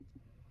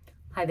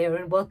Hi there,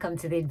 and welcome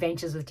to the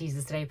Adventures with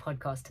Jesus Today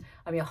podcast.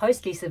 I'm your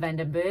host, Lisa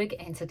Vandenberg,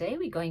 and today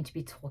we're going to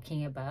be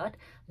talking about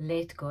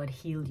Let God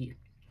Heal You.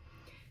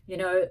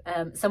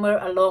 Somewhere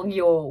along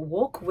your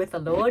walk with the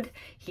Lord,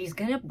 He's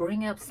going to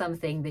bring up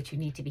something that you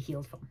need to be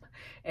healed from.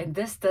 And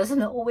this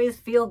doesn't always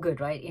feel good,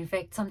 right? In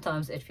fact,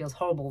 sometimes it feels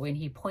horrible when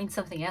He points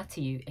something out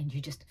to you and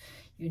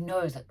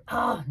it's like,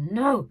 oh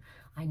no,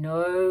 I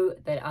know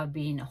that I've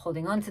been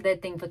holding on to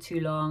that thing for too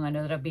long. I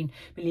know that I've been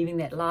believing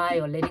that lie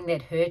or letting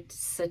that hurt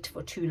sit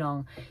for too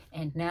long.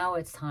 And now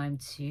it's time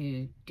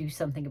to do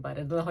something about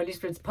it. The Holy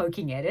Spirit's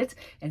poking at it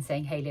and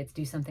saying, hey, let's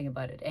do something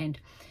about it. And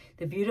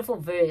the beautiful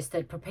verse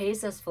that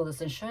prepares us for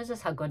this and shows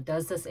us how God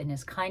does this in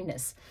His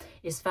kindness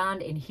is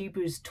found in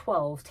Hebrews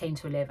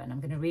 12:10-11. I'm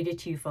going to read it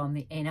to you from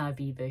the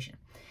NIV version.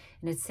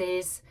 And it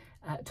says,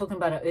 talking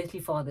about our earthly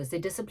fathers, they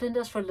disciplined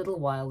us for a little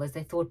while as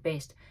they thought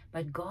best,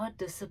 but God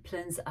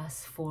disciplines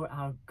us for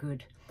our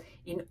good,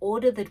 in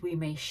order that we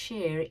may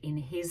share in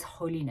His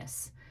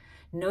holiness.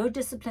 No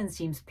discipline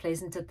seems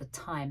pleasant at the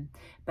time,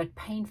 but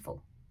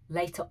painful.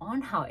 Later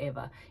on,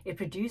 however, it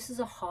produces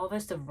a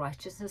harvest of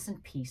righteousness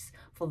and peace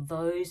for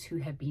those who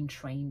have been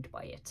trained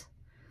by it.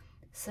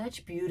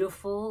 Such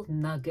beautiful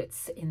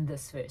nuggets in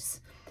this verse.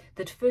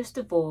 That first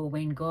of all,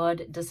 when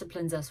God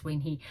disciplines us,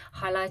 when He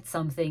highlights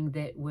something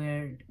that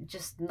we're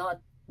just not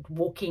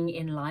walking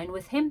in line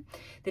with Him,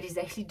 that He's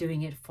actually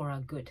doing it for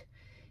our good.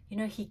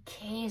 He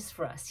cares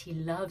for us. He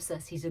loves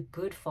us. He's a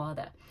good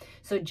father.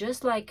 So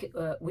just like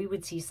we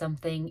would see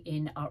something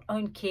in our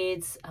own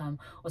kids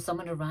or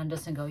someone around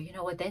us and go, you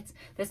know what,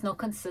 that's not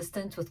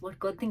consistent with what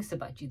God thinks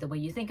about you. The way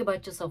you think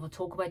about yourself or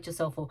talk about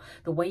yourself or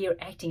the way you're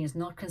acting is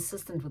not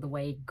consistent with the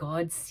way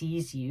God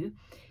sees you.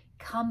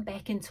 Come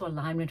back into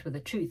alignment with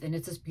the truth. And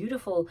it's this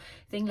beautiful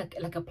thing,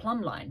 like a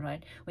plumb line,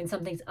 right? When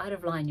something's out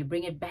of line, you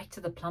bring it back to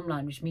the plumb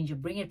line, which means you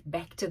bring it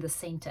back to the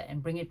center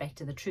and bring it back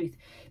to the truth,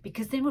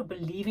 because then we're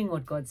believing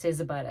what God says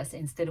about us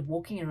instead of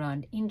walking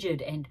around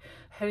injured and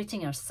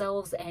hurting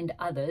ourselves and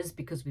others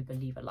because we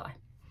believe a lie.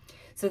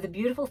 So the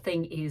beautiful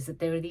thing is that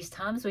there are these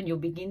times when you'll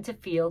begin to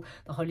feel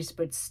the Holy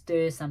Spirit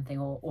stir something,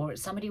 or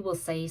somebody will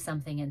say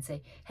something and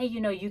say, hey,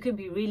 you can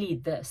be really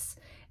this.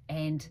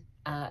 And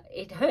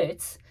it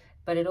hurts,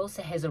 but it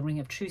also has a ring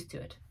of truth to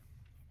it.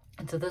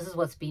 And so this is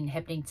what's been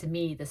happening to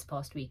me this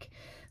past week.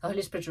 The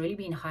Holy Spirit's really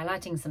been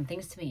highlighting some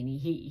things to me, and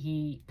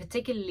he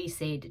particularly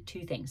said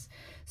two things.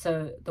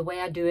 So the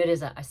way I do it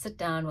is I sit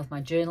down with my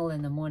journal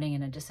in the morning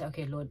and I just say,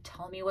 okay, Lord,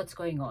 tell me what's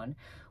going on.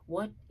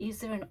 What is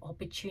there an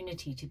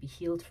opportunity to be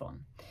healed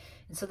from?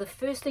 And so the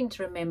first thing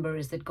to remember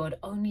is that God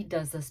only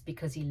does this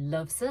because He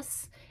loves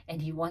us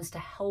and He wants to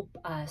help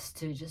us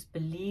to just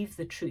believe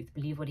the truth,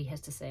 believe what He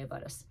has to say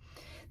about us.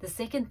 The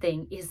second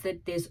thing is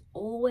that there's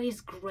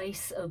always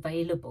grace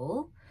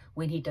available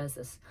when He does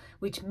this,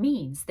 which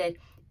means that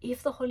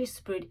if the Holy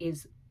Spirit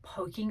is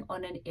poking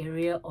on an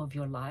area of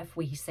your life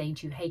where He's saying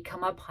to you, hey,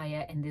 come up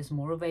higher and there's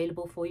more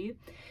available for you,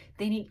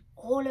 then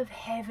all of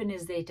heaven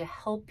is there to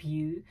help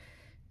you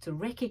to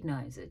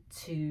recognize it,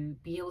 to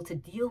be able to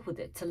deal with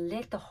it, to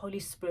let the Holy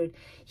Spirit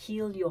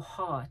heal your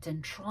heart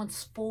and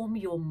transform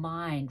your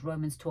mind,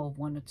 Romans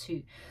 12:1 or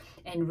 2,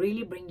 and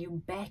really bring you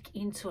back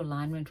into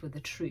alignment with the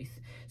truth.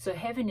 So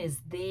heaven is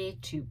there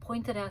to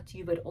point it out to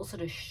you, but also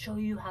to show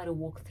you how to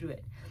walk through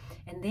it.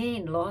 And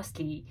then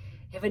lastly,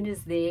 heaven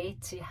is there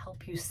to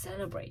help you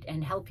celebrate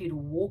and help you to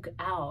walk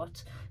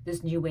out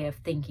this new way of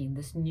thinking,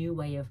 this new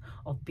way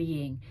of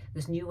being,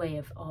 this new way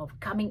of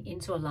coming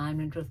into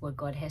alignment with what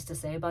God has to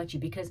say about you.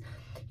 Because,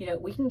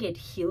 we can get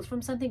healed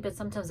from something, but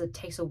sometimes it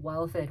takes a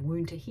while for that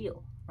wound to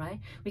heal, right?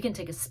 We can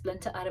take a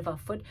splinter out of our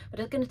foot, but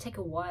it's going to take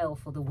a while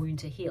for the wound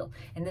to heal.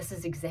 And this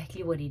is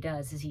exactly what He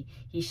does, is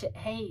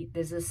hey,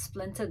 there's a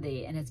splinter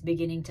there and it's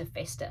beginning to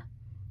fester.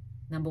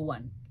 Number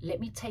one, let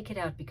me take it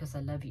out because I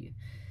love you.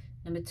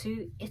 Number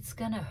two, it's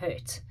going to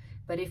hurt.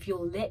 But if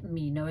you'll let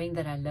me, knowing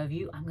that I love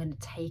you, I'm going to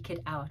take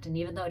it out. And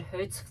even though it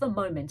hurts for the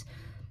moment,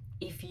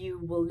 if you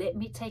will let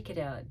me take it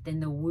out, then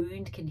the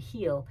wound can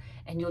heal.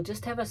 And you'll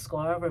just have a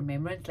scar of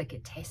remembrance, like a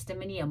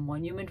testimony, a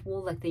monument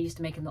wall like they used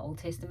to make in the Old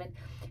Testament.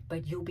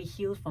 But you'll be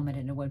healed from it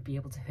and it won't be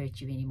able to hurt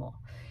you anymore.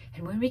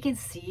 And when we can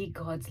see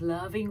God's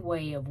loving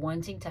way of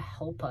wanting to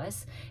help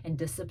us and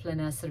discipline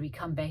us so that we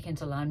come back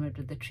into alignment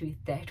with the truth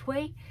that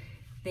way,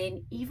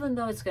 then even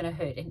though it's going to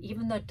hurt and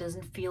even though it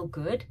doesn't feel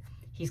good,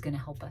 He's going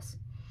to help us.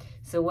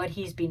 So what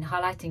He's been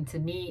highlighting to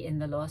me in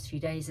the last few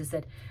days is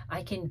that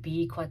I can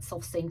be quite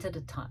self-centered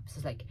at times.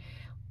 It's like,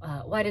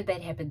 why did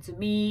that happen to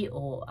me?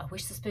 Or I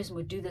wish this person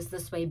would do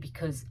this way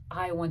because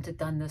I want it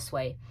done this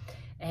way.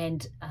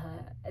 And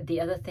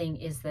the other thing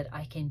is that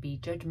I can be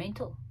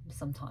judgmental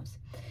sometimes.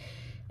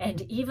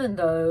 And even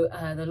though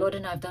the Lord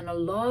and I have done a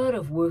lot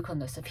of work on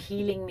this, of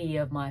healing me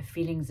of my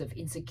feelings of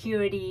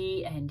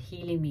insecurity and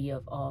healing me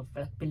of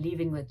like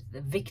believing with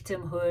the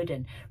victimhood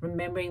and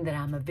remembering that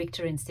I'm a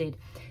victor instead,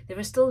 there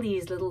are still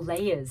these little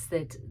layers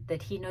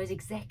that He knows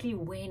exactly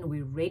when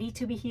we're ready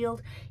to be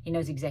healed. He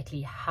knows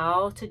exactly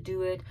how to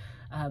do it,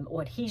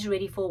 what He's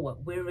ready for,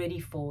 what we're ready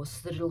for,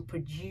 so that it'll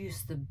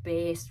produce the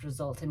best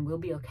result and we'll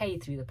be okay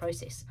through the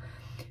process.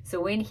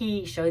 So when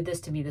he showed this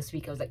to me this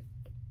week, I was like,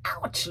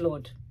 ouch,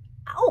 Lord.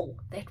 Ow,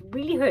 that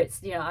really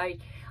hurts. You know, I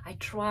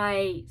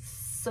try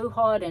so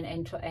hard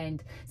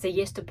and say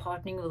yes to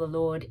partnering with the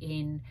Lord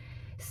in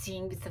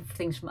seeing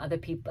things from other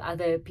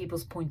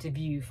people's point of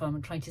view,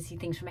 from trying to see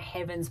things from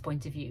heaven's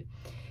point of view.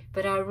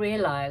 But I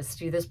realized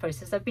through this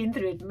process, I've been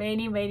through it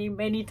many, many,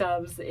 many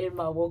times in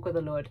my walk with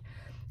the Lord,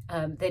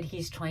 that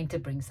he's trying to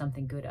bring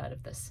something good out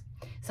of this.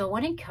 So I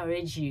want to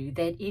encourage you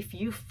that if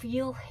you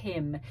feel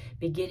him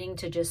beginning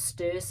to just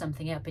stir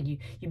something up, and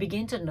you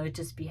begin to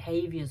notice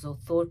behaviors or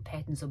thought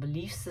patterns or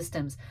belief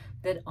systems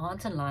that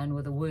aren't in line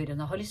with the word, and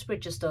the Holy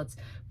Spirit just starts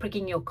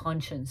pricking your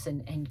conscience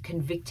and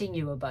convicting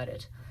you about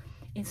it,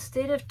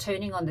 instead of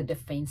turning on the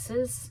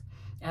defenses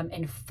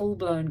and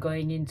full-blown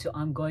going into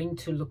I'm going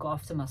to look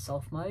after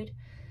myself mode,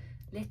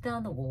 let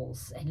down the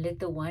walls and let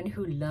the one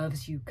who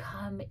loves you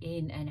come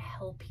in and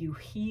help you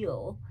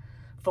heal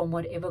from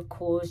whatever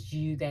caused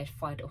you that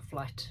fight or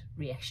flight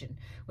reaction,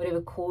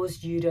 whatever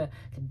caused you to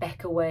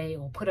back away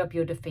or put up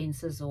your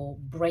defenses or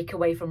break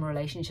away from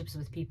relationships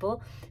with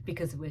people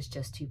because it was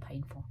just too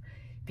painful.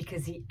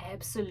 Because he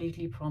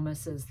absolutely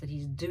promises that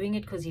he's doing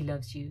it because he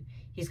loves you.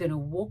 He's going to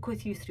walk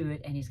with you through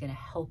it, and he's going to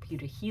help you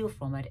to heal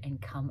from it and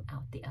come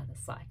out the other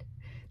side.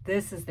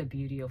 This is the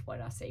beauty of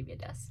what our Savior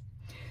does.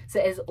 So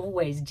as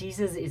always,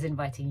 Jesus is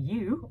inviting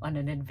you on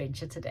an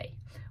adventure today.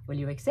 Will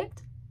you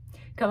accept?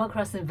 Come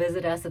across and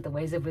visit us at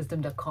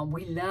thewaysofwisdom.com.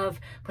 We love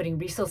putting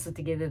resources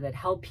together that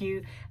help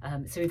you.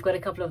 So we've got a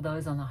couple of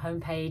those on the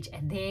homepage.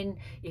 And then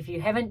if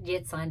you haven't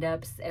yet signed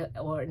up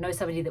or know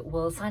somebody that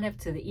will, sign up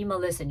to the email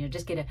list, and you'll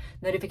just get a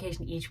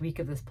notification each week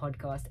of this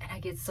podcast. And I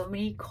get so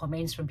many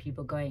comments from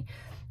people going,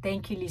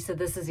 thank you, Lisa.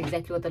 This is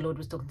exactly what the Lord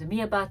was talking to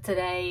me about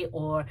today,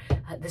 or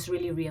this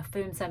really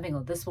reaffirmed something,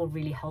 or this will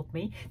really help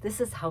me.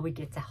 This is how we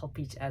get to help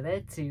each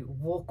other to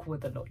walk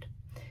with the Lord.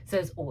 So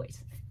as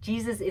always,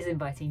 Jesus is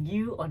inviting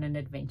you on an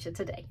adventure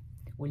today.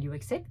 Will you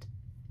accept?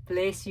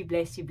 Bless you,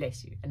 bless you,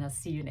 bless you. And I'll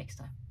see you next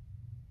time.